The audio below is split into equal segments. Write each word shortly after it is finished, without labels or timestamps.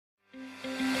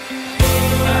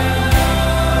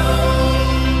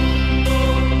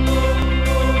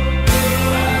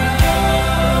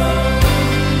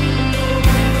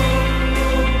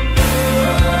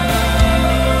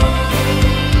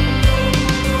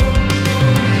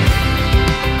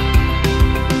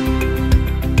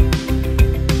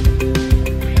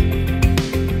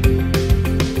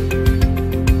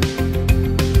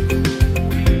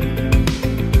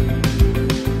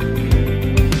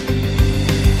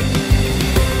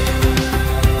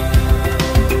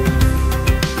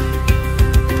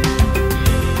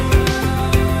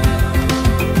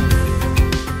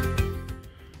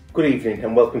Good evening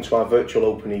and welcome to our virtual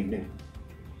open evening.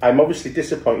 I'm obviously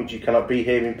disappointed you cannot be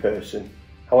here in person.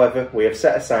 However, we have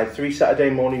set aside 3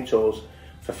 Saturday morning tours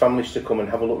for families to come and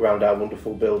have a look around our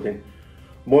wonderful building.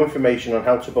 More information on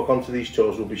how to book onto these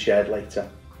tours will be shared later.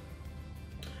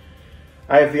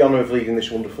 I have the honour of leading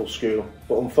this wonderful school,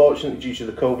 but unfortunately due to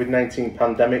the COVID-19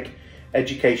 pandemic,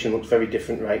 education looks very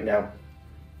different right now.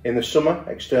 In the summer,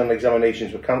 external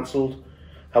examinations were cancelled.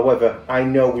 However, I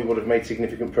know we would have made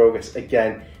significant progress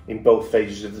again in both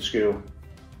phases of the school.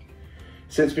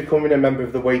 Since becoming a member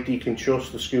of the Wade Deakin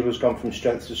Trust, the school has gone from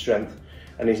strength to strength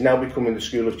and is now becoming the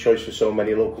school of choice for so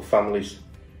many local families.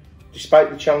 Despite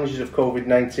the challenges of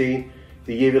COVID-19,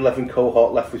 the Year 11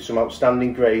 cohort left with some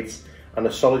outstanding grades and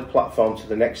a solid platform to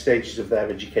the next stages of their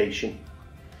education.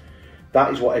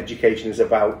 That is what education is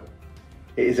about.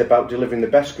 It is about delivering the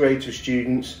best grades for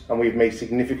students, and we have made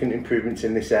significant improvements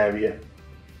in this area.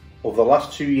 Over the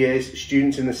last 2 years,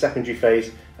 students in the secondary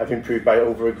phase have improved by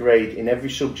over a grade in every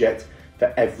subject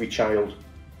for every child.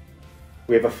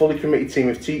 We have a fully committed team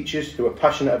of teachers who are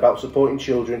passionate about supporting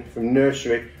children from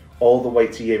nursery all the way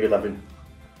to Year 11.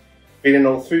 Being an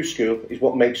all-through school is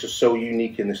what makes us so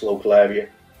unique in this local area.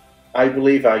 I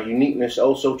believe our uniqueness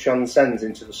also transcends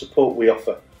into the support we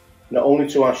offer, not only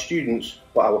to our students,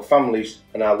 but our families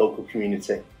and our local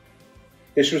community.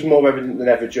 This was more evident than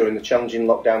ever during the challenging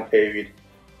lockdown period,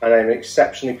 and I am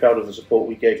exceptionally proud of the support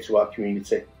we gave to our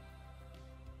community.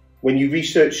 When you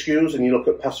research schools and you look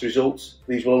at past results,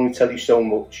 these will only tell you so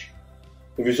much.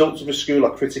 The results of a school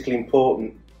are critically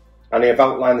important, and I have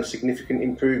outlined the significant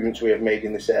improvements we have made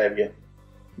in this area.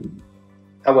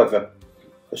 However,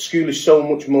 a school is so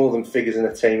much more than figures and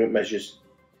attainment measures.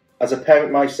 As a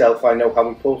parent myself, I know how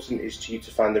important it is to you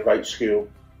to find the right school.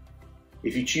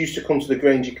 If you choose to come to the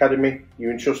Grange Academy,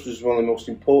 you entrust us with one of the most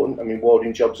important and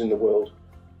rewarding jobs in the world: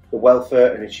 the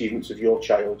welfare and achievements of your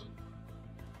child.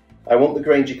 I want the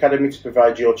Grange Academy to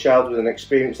provide your child with an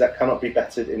experience that cannot be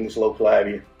bettered in this local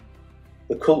area.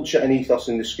 The culture and ethos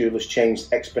in the school has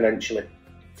changed exponentially,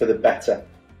 for the better.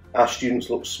 Our students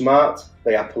look smart,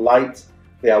 they are polite,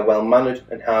 they are well-mannered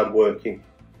and hard-working.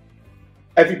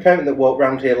 Every parent that walked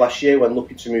round here last year when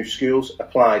looking to move schools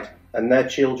applied, and their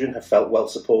children have felt well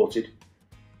supported.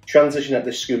 Transition at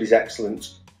this school is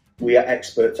excellent. We are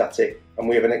experts at it, and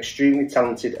we have an extremely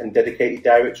talented and dedicated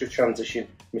Director of Transition,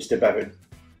 Mr. Bevan.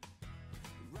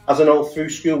 As an all-through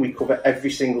school, we cover every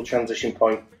single transition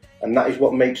point, and that is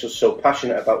what makes us so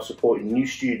passionate about supporting new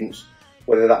students,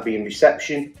 whether that be in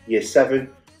reception, Year 7,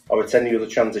 or at any other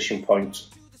transition point.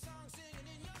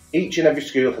 Each and every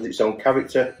school has its own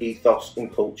character, ethos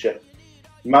and culture.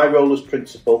 My role as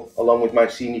principal, along with my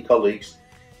senior colleagues,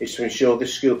 is to ensure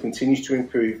this school continues to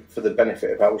improve for the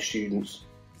benefit of our students.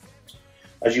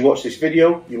 As you watch this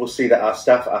video, you will see that our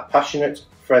staff are passionate,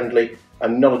 friendly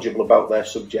and knowledgeable about their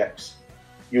subjects.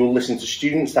 You will listen to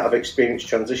students that have experienced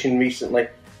transition recently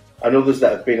and others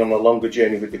that have been on a longer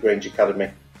journey with the Grange Academy.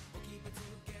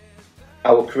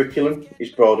 Our curriculum is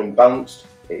broad and balanced.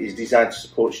 It is designed to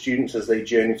support students as they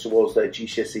journey towards their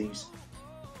GCSEs.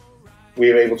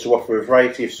 We are able to offer a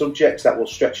variety of subjects that will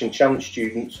stretch and challenge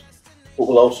students, but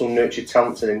will also nurture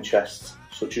talents and interests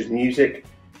such as music,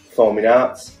 performing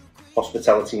arts,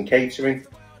 hospitality and catering,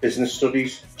 business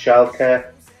studies,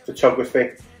 childcare,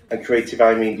 photography and creative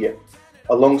eye media,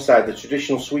 alongside the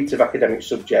traditional suite of academic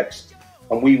subjects,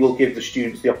 and we will give the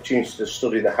students the opportunity to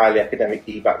study the highly academic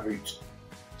EBAC route.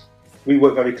 We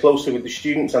work very closely with the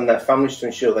students and their families to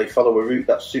ensure they follow a route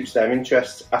that suits their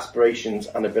interests, aspirations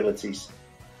and abilities.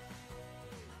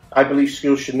 I believe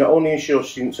schools should not only ensure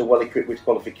students are well equipped with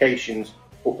qualifications,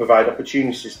 but provide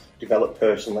opportunities to develop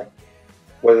personally,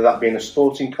 whether that be in a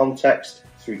sporting context,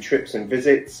 through trips and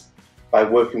visits, by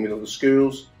working with other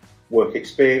schools, work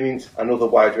experience and other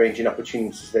wide-ranging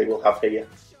opportunities they will have here.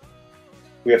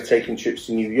 We have taken trips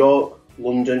to New York,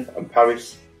 London and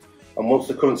Paris, and once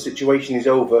the current situation is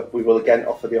over, we will again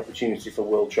offer the opportunity for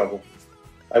world travel.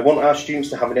 I want our students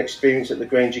to have an experience at the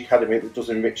Grange Academy that does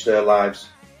enrich their lives,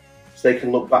 so they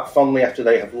can look back fondly after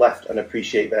they have left and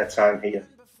appreciate their time here.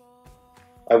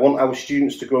 I want our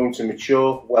students to grow into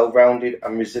mature, well-rounded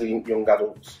and resilient young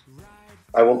adults.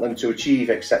 I want them to achieve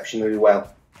exceptionally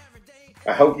well.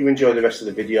 I hope you enjoy the rest of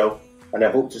the video, and I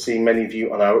hope to see many of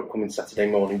you on our upcoming Saturday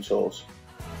morning tours.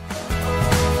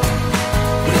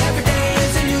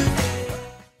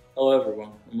 Hello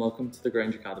everyone, and welcome to the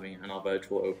Grange Academy and our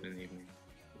virtual opening evening.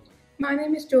 My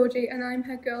name is Georgie and I'm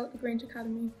head girl at the Grange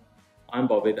Academy. I'm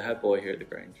Bobby, the head boy here at the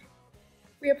Grange.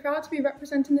 We are proud to be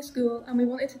representing the school and we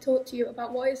wanted to talk to you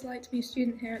about what it's like to be a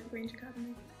student here at the Grange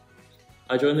Academy.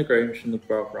 I joined the Grange from the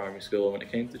Borough Primary School, and when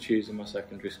it came to choosing my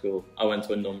secondary school, I went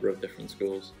to a number of different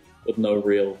schools with no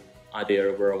real idea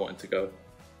of where I wanted to go.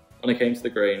 When I came to the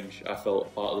Grange, I felt a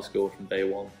part of the school from day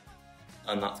one,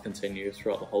 and that's continued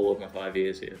throughout the whole of my 5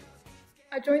 years here.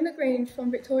 I joined the Grange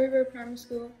from Victoria Road Primary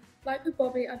School. Like with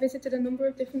Bobby, I visited a number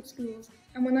of different schools,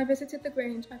 and when I visited the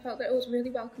Grange, I felt that it was really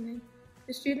welcoming.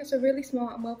 The students are really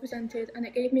smart and well presented, and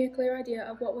it gave me a clear idea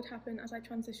of what would happen as I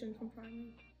transitioned from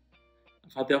primary.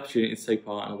 I've had the opportunity to take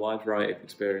part in a wide variety of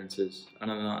experiences,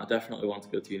 and I definitely want to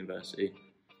go to university.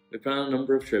 We've been on a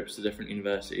number of trips to different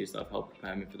universities that have helped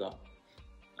prepare me for that.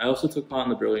 I also took part in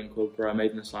the Brilliant Club, where I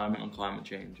made an assignment on climate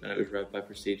change, and it was read by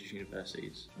prestigious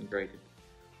universities and graded.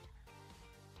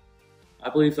 I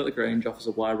believe that the Grange offers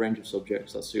a wide range of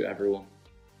subjects that suit everyone.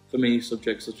 For me,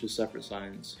 subjects such as separate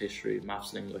science, history,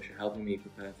 maths and English are helping me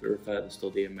prepare for a further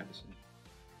study in medicine.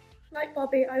 Like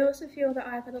Bobby, I also feel that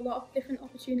I've had a lot of different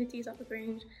opportunities at the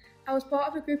Grange. I was part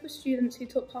of a group of students who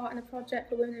took part in a project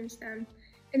for women in STEM.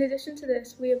 In addition to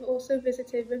this, we have also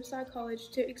visited Riverside College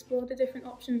to explore the different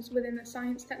options within the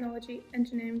science, technology,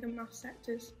 engineering and maths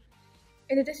sectors.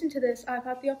 In addition to this, I've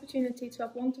had the opportunity to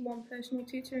have one-to-one personal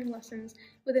tutoring lessons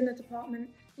within the department,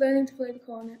 learning to play the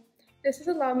cornet. This has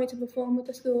allowed me to perform with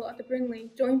the school at the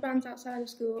Brinley, join bands outside of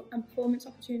school, and performance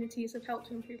opportunities have helped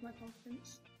to improve my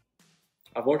confidence.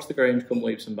 I've watched the Grange come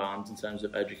leaps and bounds in terms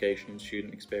of education and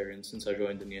student experience since I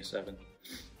joined in Year 7,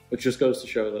 which just goes to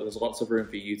show that there's lots of room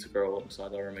for you to grow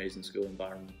alongside our amazing school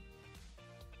environment.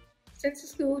 Since the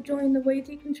school joined the Way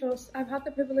Deacon Trust, I've had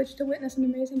the privilege to witness an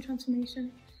amazing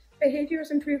transformation. Behaviour has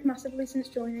improved massively since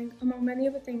joining, among many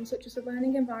other things such as the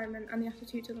learning environment and the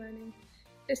attitude to learning.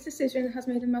 This decision has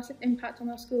made a massive impact on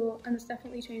our school and has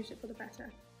definitely changed it for the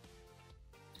better.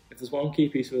 If there's one key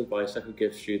piece of advice I could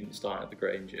give students starting at the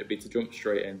Grange, it'd be to jump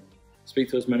straight in, speak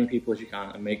to as many people as you can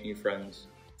and make new friends,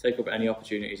 take up any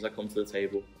opportunities that come to the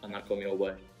table and that come your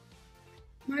way.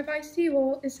 My advice to you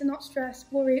all is to not stress,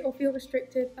 worry or feel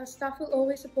restricted, as staff will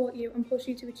always support you and push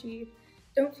you to achieve.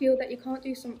 Don't feel that you can't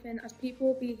do something, as people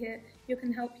will be here who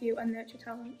can help you and nurture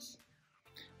talents.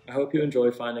 I hope you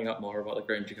enjoy finding out more about the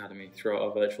Grange Academy throughout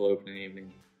our virtual opening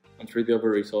evening and through the other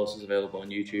resources available on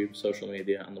YouTube, social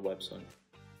media and the website.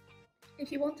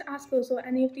 If you want to ask us or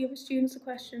any of the other students a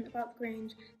question about the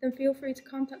Grange, then feel free to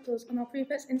contact us on our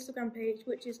Prefects Instagram page,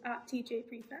 which is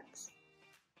 @TJPrefects.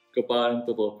 Goodbye and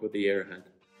good luck with the year ahead.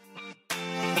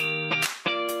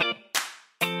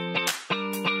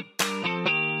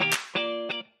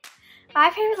 My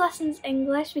favourite lesson is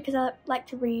English because I like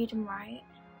to read and write.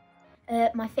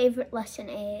 My favourite lesson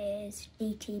is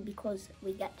DT because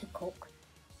we get to cook.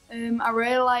 I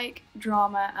really like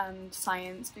drama and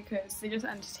science because they're just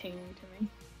entertaining to me,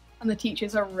 and the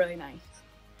teachers are really nice.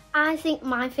 I think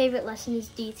my favourite lesson is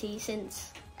DT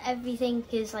since everything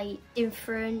is like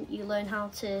different. You learn how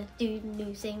to do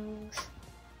new things.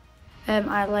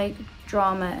 I like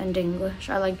drama and English.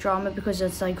 I like drama because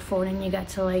it's like fun and you get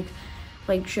to like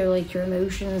show like your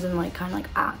emotions and like kind of like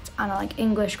act. And I like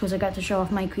English because I get to show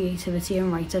off my creativity in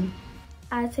writing.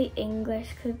 I'd say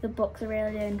English because the books are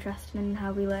really interesting and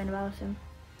how we learn about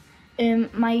them.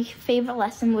 My favourite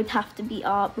lesson would have to be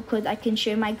art because I can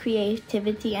show my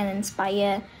creativity and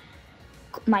inspire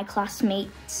my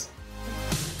classmates.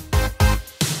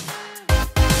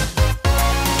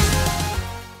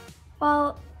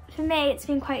 Well, for me it's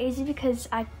been quite easy because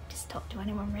I just talk to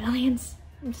anyone really and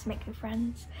just make new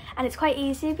friends. And it's quite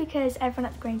easy because everyone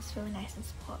at the Grange is really nice and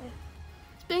supportive.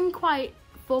 It's been quite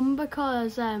fun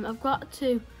because I've got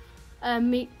to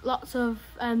meet lots of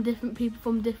different people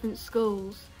from different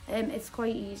schools. It's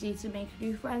quite easy to make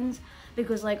new friends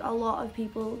because like a lot of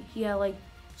people here, like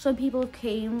some people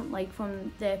came like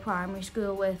from their primary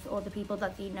school with other people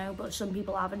that they know, but some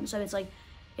people haven't, so it's like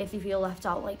if you feel left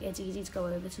out, like it's easy to go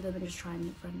over to them and just try and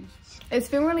make friends. It's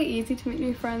been really easy to make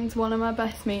new friends. One of my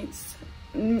best mates,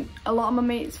 a lot of my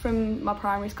mates from my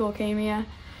primary school came here,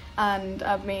 and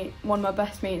one of my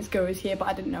best mates goes here, but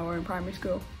I didn't know her in primary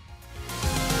school.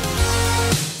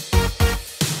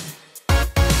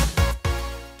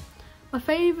 My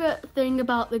favourite thing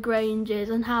about the Grange is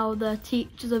and how the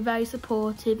teachers are very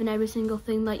supportive in every single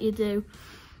thing that you do.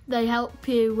 They help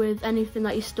you with anything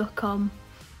that you're stuck on,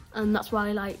 and that's why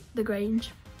I like the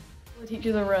Grange. The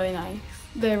teachers are really nice.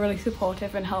 They're really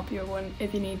supportive and help you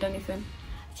if you need anything.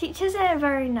 Teachers are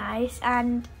very nice,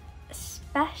 and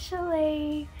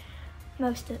especially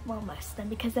most of them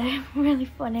because they're really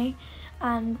funny,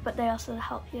 but they also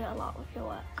help you a lot with your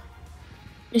work.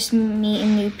 Just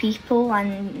meeting new people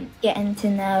and getting to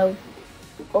know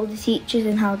all the teachers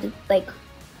and how to, like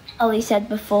Ollie said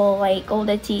before, like all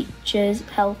the teachers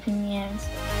helping you and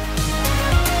stuff.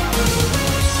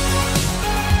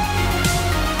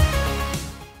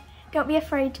 Don't be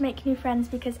afraid to make new friends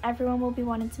because everyone will be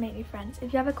wanting to make new friends.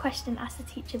 If you have a question, ask the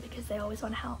teacher because they always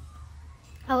want to help.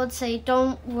 I would say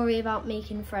don't worry about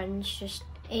making friends, just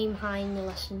aim high in your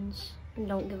lessons and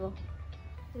don't give up.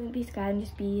 Don't be scared and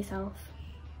just be yourself.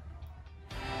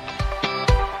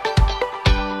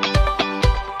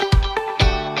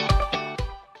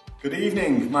 Good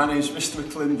evening, my name is Mr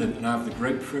McClendon and I have the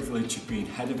great privilege of being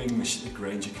Head of English at the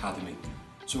Grange Academy.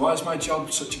 So why is my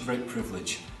job such a great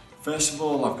privilege? First of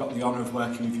all, I've got the honour of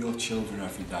working with your children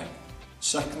every day.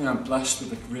 Secondly, I'm blessed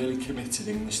with a really committed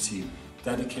English team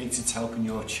dedicated to helping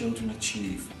your children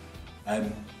achieve.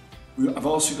 I've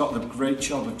also got the great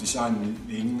job of designing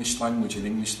the English language and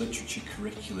English literature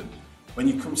curriculum. When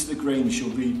you come to the Grange, you'll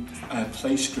read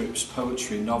play scripts,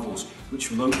 poetry and novels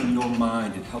which will open your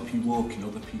mind and help you walk in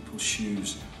other people's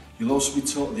shoes. You'll also be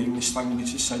taught the English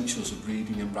language essentials of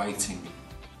reading and writing.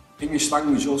 English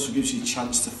language also gives you a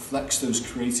chance to flex those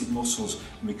creative muscles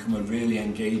and become a really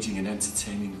engaging and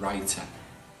entertaining writer.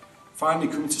 Finally,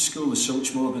 coming to school is so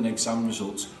much more than exam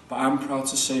results, but I'm proud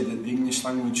to say that the English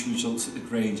language results at the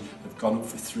Grange have gone up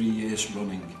for 3 years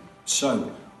running.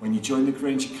 So, when you join the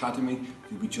Grange Academy,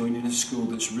 you'll be joining a school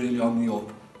that's really on the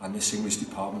up, and this English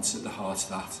department's at the heart of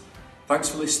that. Thanks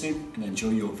for listening and enjoy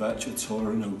your virtual tour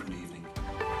and open evening.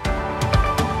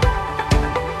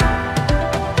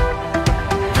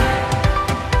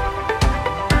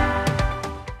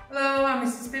 Hello, I'm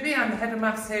Mrs Bibby, I'm the Head of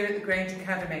Maths here at the Grange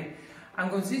Academy. I'm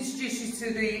going to introduce you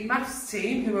to the maths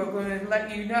team who are going to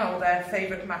let you know their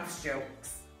favourite maths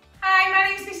jokes. Hi, my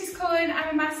name's Mrs Cullen. I'm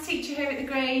a maths teacher here at the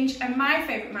Grange and my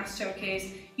favourite maths joke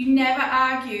is you never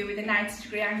argue with a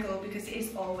 90-degree angle because it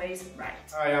is always right.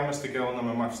 Hi, I'm Mr Gill and I'm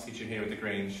a maths teacher here at the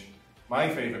Grange. My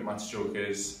favourite maths joke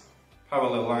is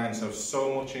parallel lines have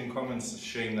so much in common it's a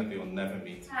shame that they'll never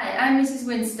meet. Hi, I'm Mrs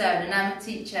Winstone and I'm a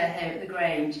teacher here at the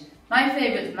Grange. My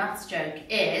favourite maths joke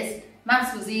is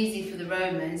maths was easy for the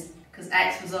Romans because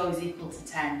x was always equal to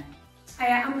 10.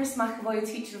 Hi, I'm Miss McAvoy,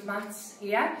 teacher of maths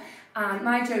here. And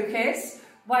my joke is,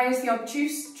 why is the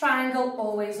obtuse triangle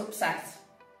always upset?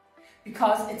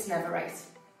 Because it's never right.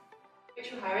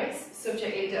 Rachel Harris,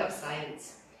 subject leader of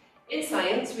science. In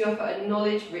science, we offer a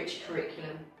knowledge-rich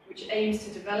curriculum which aims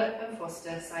to develop and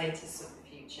foster scientists of the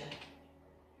future.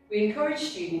 We encourage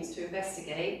students to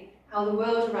investigate how the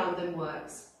world around them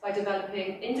works by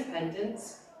developing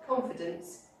independence,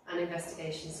 confidence and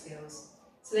investigation skills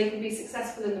so they can be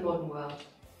successful in the modern world.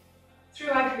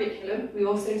 Through our curriculum, we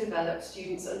also develop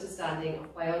students' understanding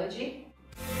of biology,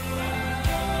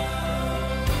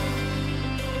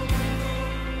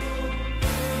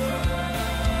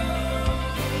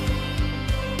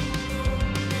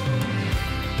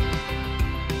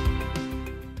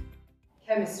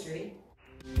 chemistry,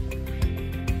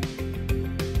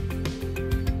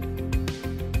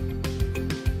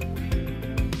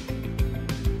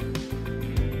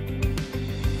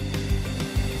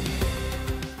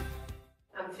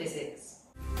 and physics.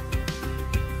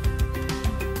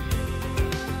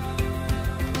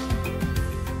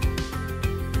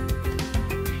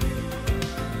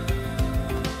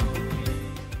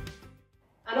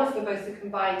 And offer both the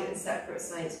combined and separate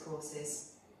science courses.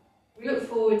 We look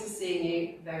forward to seeing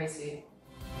you very soon.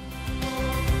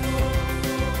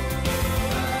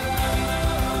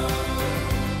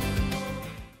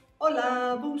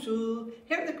 Hola, bonjour.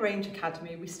 Here at the Grange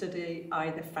Academy we study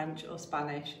either French or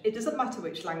Spanish. It doesn't matter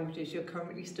which languages you're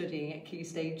currently studying at Key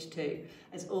Stage 2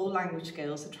 as all language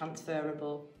skills are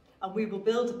transferable and we will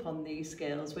build upon these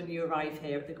skills when you arrive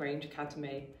here at the Grange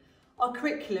Academy. Our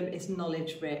curriculum is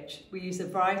knowledge rich. We use a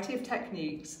variety of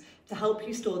techniques to help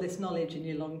you store this knowledge in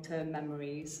your long-term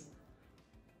memories.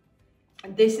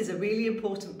 And this is a really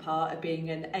important part of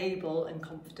being an able and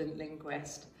confident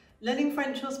linguist. Learning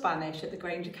French or Spanish at the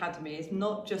Grange Academy is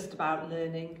not just about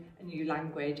learning a new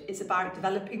language, it's about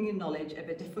developing your knowledge of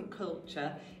a different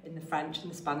culture in the French and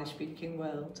the Spanish speaking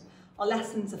world. Our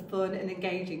lessons are fun and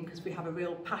engaging because we have a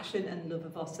real passion and love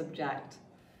of our subject.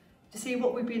 To see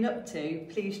what we've been up to,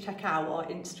 please check out our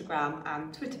Instagram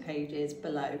and Twitter pages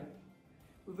below.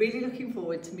 We're really looking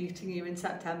forward to meeting you in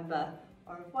September.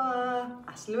 Au revoir,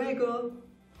 hasta luego.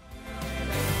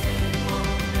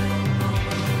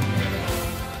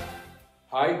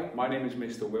 Hi, my name is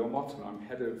Mr Wilmot and I'm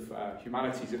Head of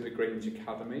Humanities at the Grange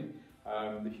Academy.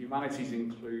 The Humanities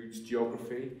includes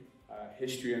Geography,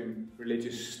 History and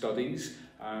Religious Studies.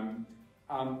 And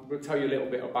we'll tell you a little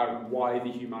bit about why the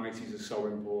humanities are so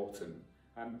important.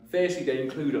 Firstly, they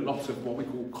include a lot of what we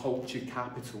call culture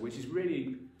capital, which is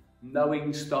really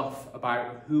knowing stuff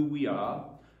about who we are,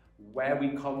 where we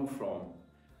come from.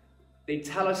 They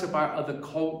tell us about other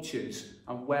cultures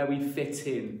and where we fit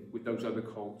in with those other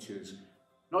cultures.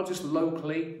 not just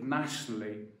locally,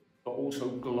 nationally, but also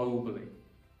globally.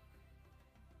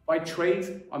 By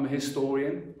trade, I'm a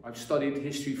historian. I've studied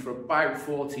history for about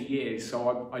 40 years,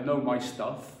 so I know my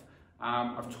stuff.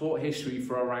 I've taught history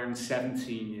for around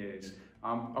 17 years.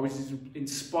 I was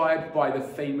inspired by the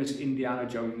famous Indiana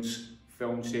Jones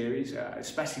film series,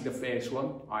 especially the first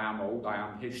one, I Am Old, I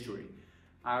Am History.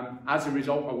 As a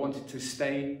result, I wanted to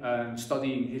stay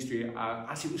studying history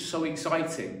as it was so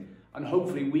exciting, and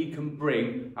hopefully we can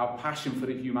bring our passion for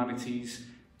the humanities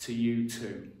to you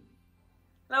too.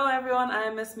 Hello everyone, I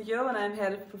am Miss McGill and I am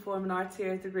Head of Performing Arts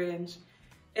here at the Grange.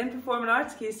 In Performing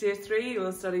Arts, Key Stage 3, you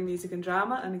will study music and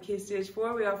drama, and in Key Stage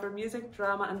 4 we offer music,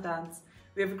 drama and dance.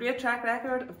 We have a great track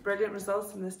record of brilliant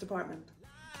results in this department.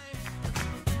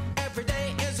 Every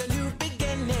day is a new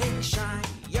beginning, shine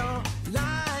your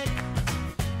light.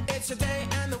 It's a day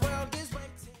and the world is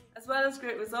waiting. As well as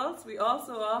great results, we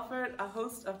also offer a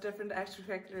host of different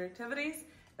extracurricular activities.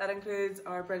 That includes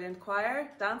our brilliant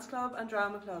choir, dance club and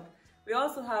drama club. We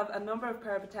also have a number of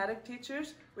peripatetic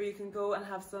teachers where you can go and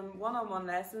have some one-on-one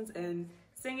lessons in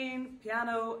singing,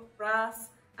 piano, brass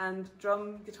and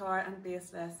drum, guitar and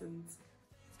bass lessons.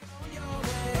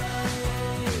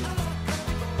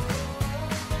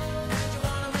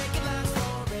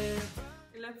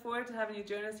 We look forward to having you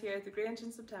join us here at the Grange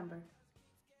in September.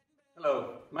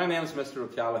 Hello, my name is Mr.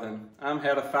 O'Callaghan. I'm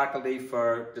Head of Faculty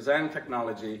for Design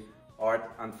Technology,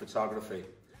 Art and Photography.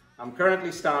 I'm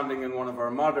currently standing in one of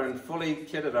our modern, fully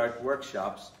kitted out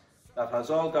workshops that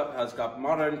has got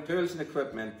modern tools and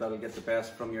equipment that will get the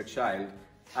best from your child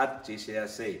at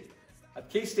GCSE. At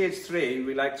Key Stage 3,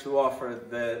 we like to offer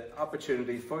the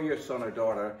opportunity for your son or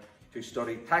daughter to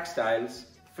study textiles,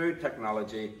 food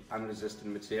technology and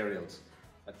resistant materials.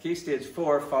 At Key Stage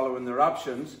 4, following their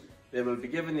options, they will be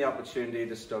given the opportunity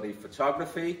to study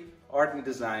photography, art and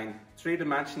design,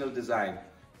 three-dimensional design,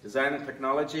 design and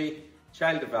technology,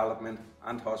 child development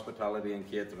and hospitality and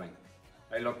catering.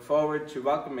 I look forward to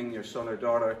welcoming your son or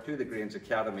daughter to the Grange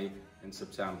Academy in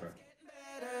September.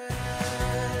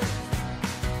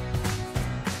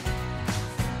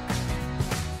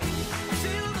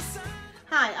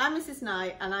 Hi, I'm Mrs.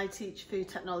 Knight and I teach food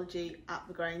technology at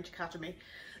the Grange Academy.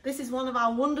 This is one of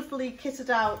our wonderfully kitted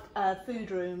out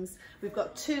food rooms. We've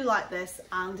got two like this,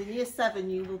 and in Year 7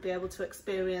 you will be able to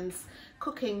experience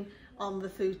cooking on the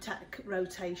food tech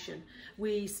rotation.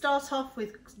 We start off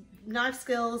with knife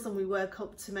skills and we work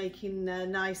up to making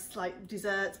nice like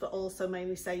desserts, but also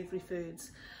mainly savoury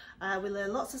foods. We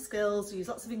learn lots of skills, use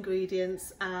lots of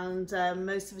ingredients, and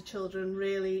most of the children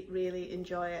really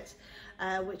enjoy it,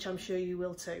 which I'm sure you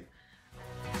will too.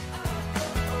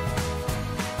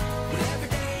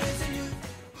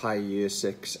 Hi Year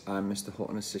 6, I'm Mr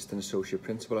Hutton, Assistant Associate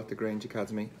Principal at the Grange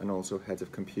Academy and also Head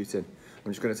of Computing.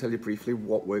 I'm just going to tell you briefly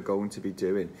what we're going to be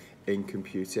doing in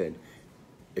computing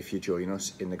if you join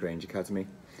us in the Grange Academy.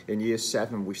 In Year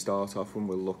 7 we start off and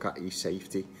we'll look at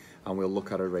e-safety and we'll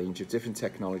look at a range of different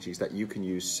technologies that you can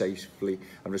use safely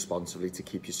and responsibly to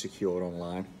keep you secure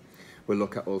online. We'll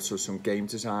look at also some game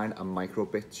design and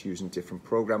microbits using different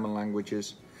programming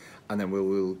languages, and then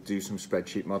we'll do some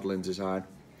spreadsheet modelling design.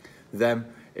 Then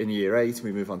in Year 8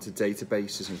 we move on to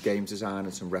databases and game design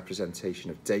and some representation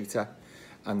of data,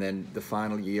 and then the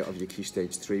final year of your Key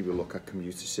Stage 3 we'll look at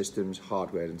computer systems,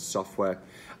 hardware and software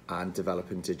and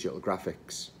developing digital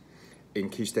graphics. In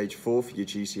Key Stage 4 for your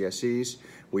GCSEs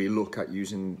we look at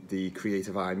using the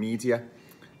Creative Eye Media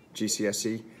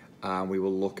GCSE, and we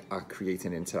will look at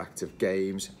creating interactive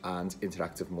games and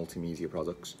interactive multimedia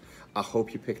products. I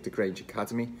hope you picked the Grange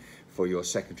Academy for your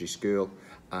secondary school,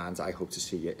 and I hope to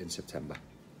see you in September.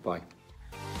 Bye.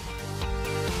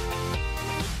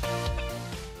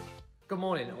 Good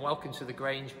morning and welcome to the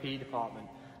Grange PE department.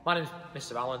 My name is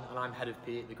Mr Allen and I'm Head of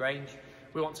PE at the Grange.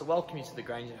 We want to welcome you to the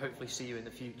Grange and hopefully see you in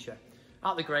the future.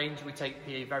 At the Grange we take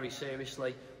PE very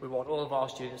seriously. We want all of our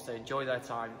students to enjoy their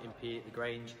time in PE at the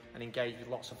Grange and engage with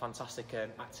lots of fantastic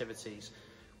activities.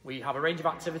 We have a range of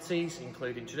activities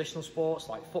including traditional sports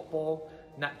like football,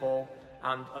 netball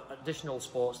and additional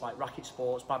sports like racket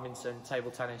sports, badminton,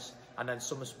 table tennis, and then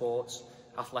summer sports,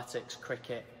 athletics,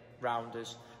 cricket,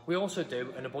 rounders. We also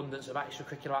do an abundance of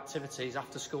extracurricular activities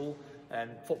after school,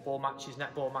 football matches,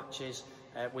 netball matches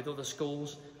with other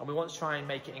schools, and we want to try and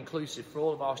make it inclusive for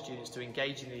all of our students to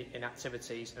engage in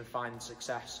activities and find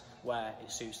success where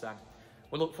it suits them.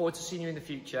 We look forward to seeing you in the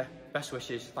future. Best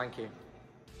wishes. Thank you.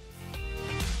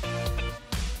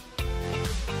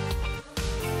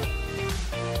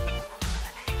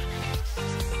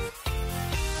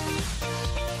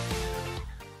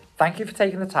 Thank you for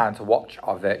taking the time to watch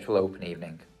our virtual open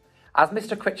evening. As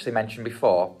Mr Critchley mentioned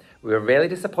before, we were really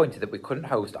disappointed that we couldn't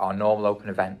host our normal open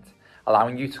event.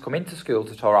 allowing you to come into school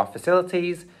to tour our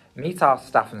facilities, meet our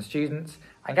staff and students,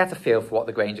 and get a feel for what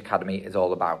the Grange Academy is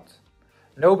all about.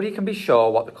 Nobody can be sure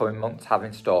what the coming months have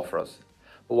in store for us,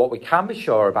 but what we can be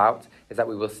sure about is that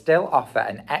we will still offer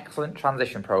an excellent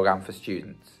transition programme for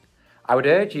students. I would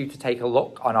urge you to take a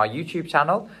look on our YouTube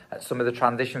channel at some of the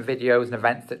transition videos and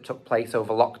events that took place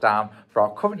over lockdown for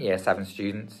our current Year 7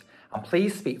 students, and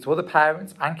please speak to other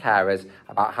parents and carers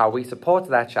about how we supported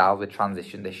their child with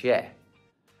transition this year.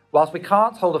 Whilst we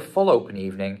can't hold a full open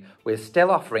evening, we're still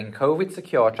offering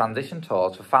COVID-secure transition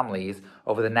tours for families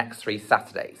over the next 3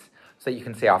 Saturdays, so you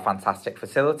can see our fantastic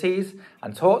facilities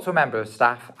and talk to a member of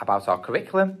staff about our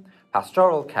curriculum,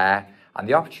 pastoral care, and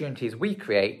the opportunities we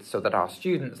create so that our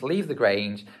students leave the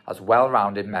Grange as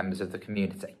well-rounded members of the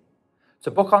community.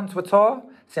 To book onto a tour,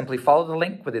 simply follow the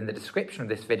link within the description of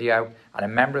this video and a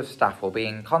member of staff will be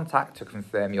in contact to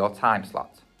confirm your time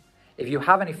slot. If you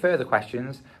have any further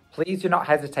questions, please do not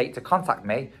hesitate to contact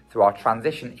me through our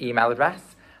transition email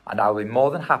address and I will be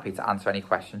more than happy to answer any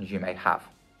questions you may have.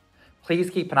 Please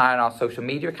keep an eye on our social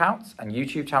media accounts and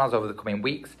YouTube channels over the coming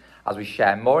weeks as we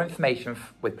share more information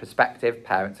with prospective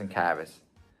parents and carers.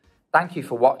 Thank you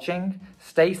for watching,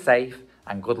 stay safe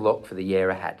and good luck for the year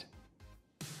ahead.